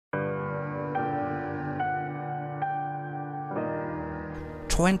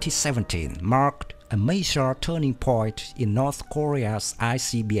2017 marked a major turning point in North Korea's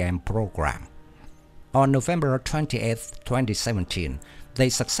ICBM program. On November 28, 2017, they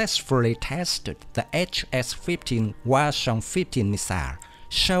successfully tested the HS-15 Hwasong-11 missile,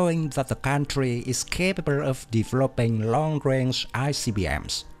 showing that the country is capable of developing long-range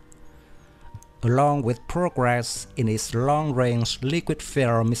ICBMs. Along with progress in its long-range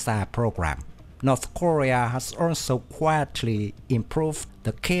liquid-fuel missile program, North Korea has also quietly improved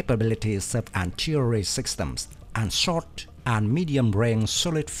the capabilities of artillery systems and short and medium-range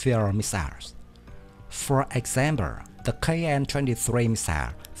solid-fuel missiles. For example, the KN-23 missile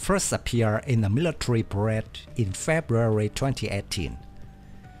first appeared in a military parade in February 2018.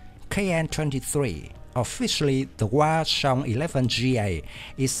 KN-23, officially the Hwasong-11Ga,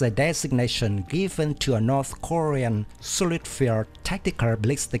 is a designation given to a North Korean solid-fuel tactical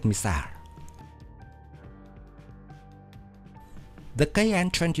ballistic missile. The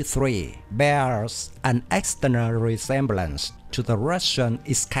KN-23 bears an external resemblance to the Russian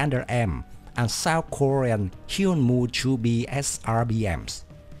Iskander-M and South Korean Hyunmoo-2B SRBMs,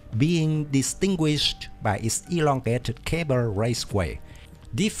 being distinguished by its elongated cable raceway,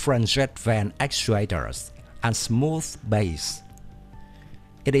 different jet van actuators, and smooth base.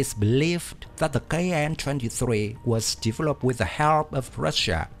 It is believed that the KN-23 was developed with the help of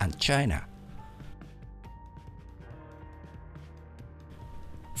Russia and China.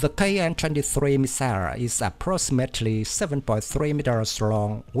 The KN-23 missile is approximately 7.3 meters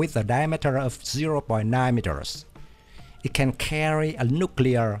long with a diameter of 0.9 meters. It can carry a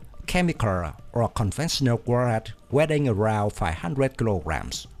nuclear, chemical, or conventional warhead weighing around 500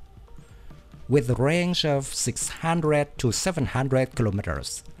 kilograms. With a range of 600 to 700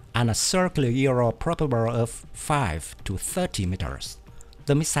 kilometers and a circular yield probable of 5 to 30 meters,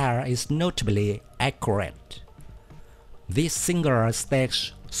 the missile is notably accurate. This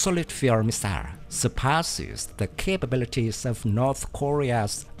single-stage solid-fuel missile surpasses the capabilities of North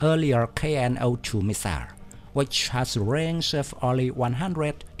Korea's earlier KN-02 missile, which has a range of only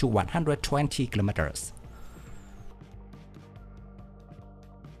 100 to 120 kilometers.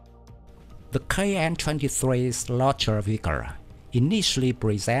 The KN-23's launcher vehicle, initially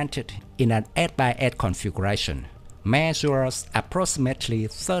presented in an 8x8 configuration, measures approximately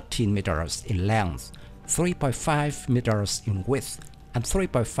 13 meters in length, 3.5 meters in width, and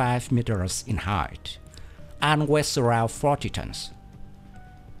 3.5 meters in height, and weighs around 40 tons.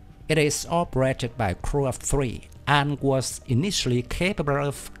 It is operated by a crew of 3 and was initially capable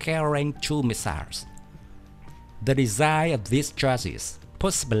of carrying 2 missiles. The design of these chassis,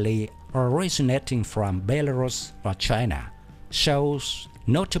 possibly originating from Belarus or China, shows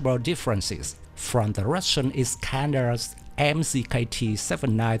notable differences from the Russian Iskander's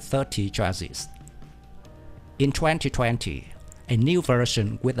MZKT-7930 chassis. In 2020, a new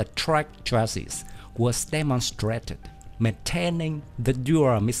version with a tracked chassis was demonstrated, maintaining the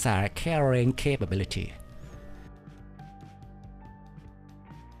dual missile carrying capability.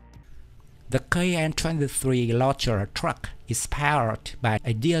 The KN-23 launcher truck is powered by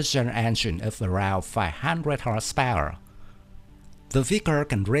a diesel engine of around 500 horsepower. The vehicle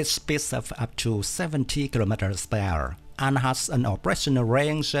can reach speeds of up to 70 km per hour and has an operational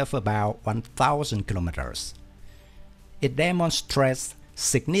range of about 1,000 kilometers. It demonstrates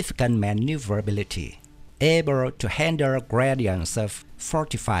significant maneuverability, able to handle gradients of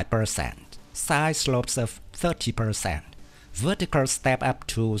 45%, side slopes of 30%, vertical step up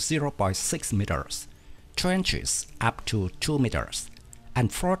to 0.6 meters, trenches up to 2 meters,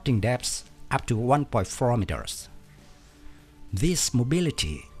 and floating depths up to 1.4 meters. This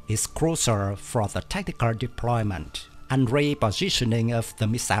mobility is crucial for the tactical deployment and repositioning of the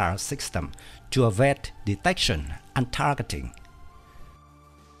missile system to evade detection and targeting.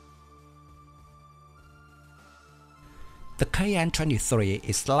 The KN-23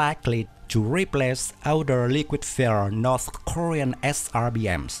 is likely to replace older liquid-fuel North Korean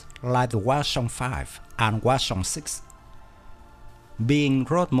SRBMs like the Hwasong-5 and Hwasong-6. Being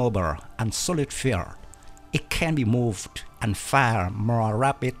road-mobile and solid-fueled, it can be moved and fired more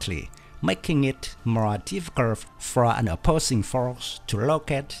rapidly, making it more difficult for an opposing force to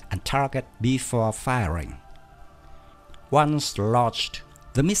locate and target before firing. Once launched,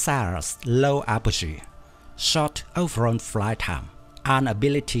 the missile's low apogee, short overall flight time, and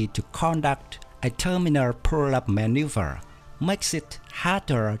ability to conduct a terminal pull-up maneuver makes it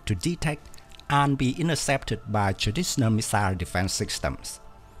harder to detect and be intercepted by traditional missile defense systems.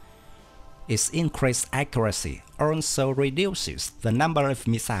 Its increased accuracy also reduces the number of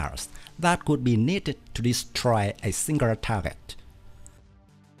missiles that could be needed to destroy a single target.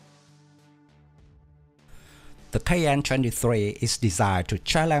 The KN-23 is designed to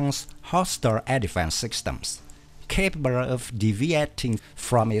challenge hostile air defense systems, capable of deviating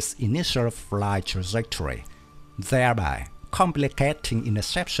from its initial flight trajectory, thereby complicating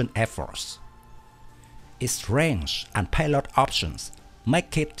interception efforts. Its range and payload options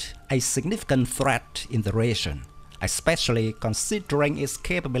make it a significant threat in the region, especially considering its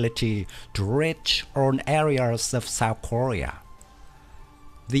capability to reach all areas of South Korea.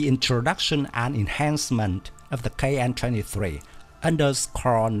 The introduction and enhancement of the KN-23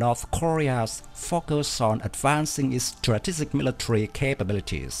 underscore North Korea's focus on advancing its strategic military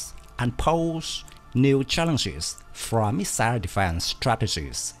capabilities and pose new challenges for missile defense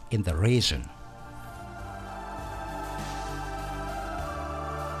strategies in the region.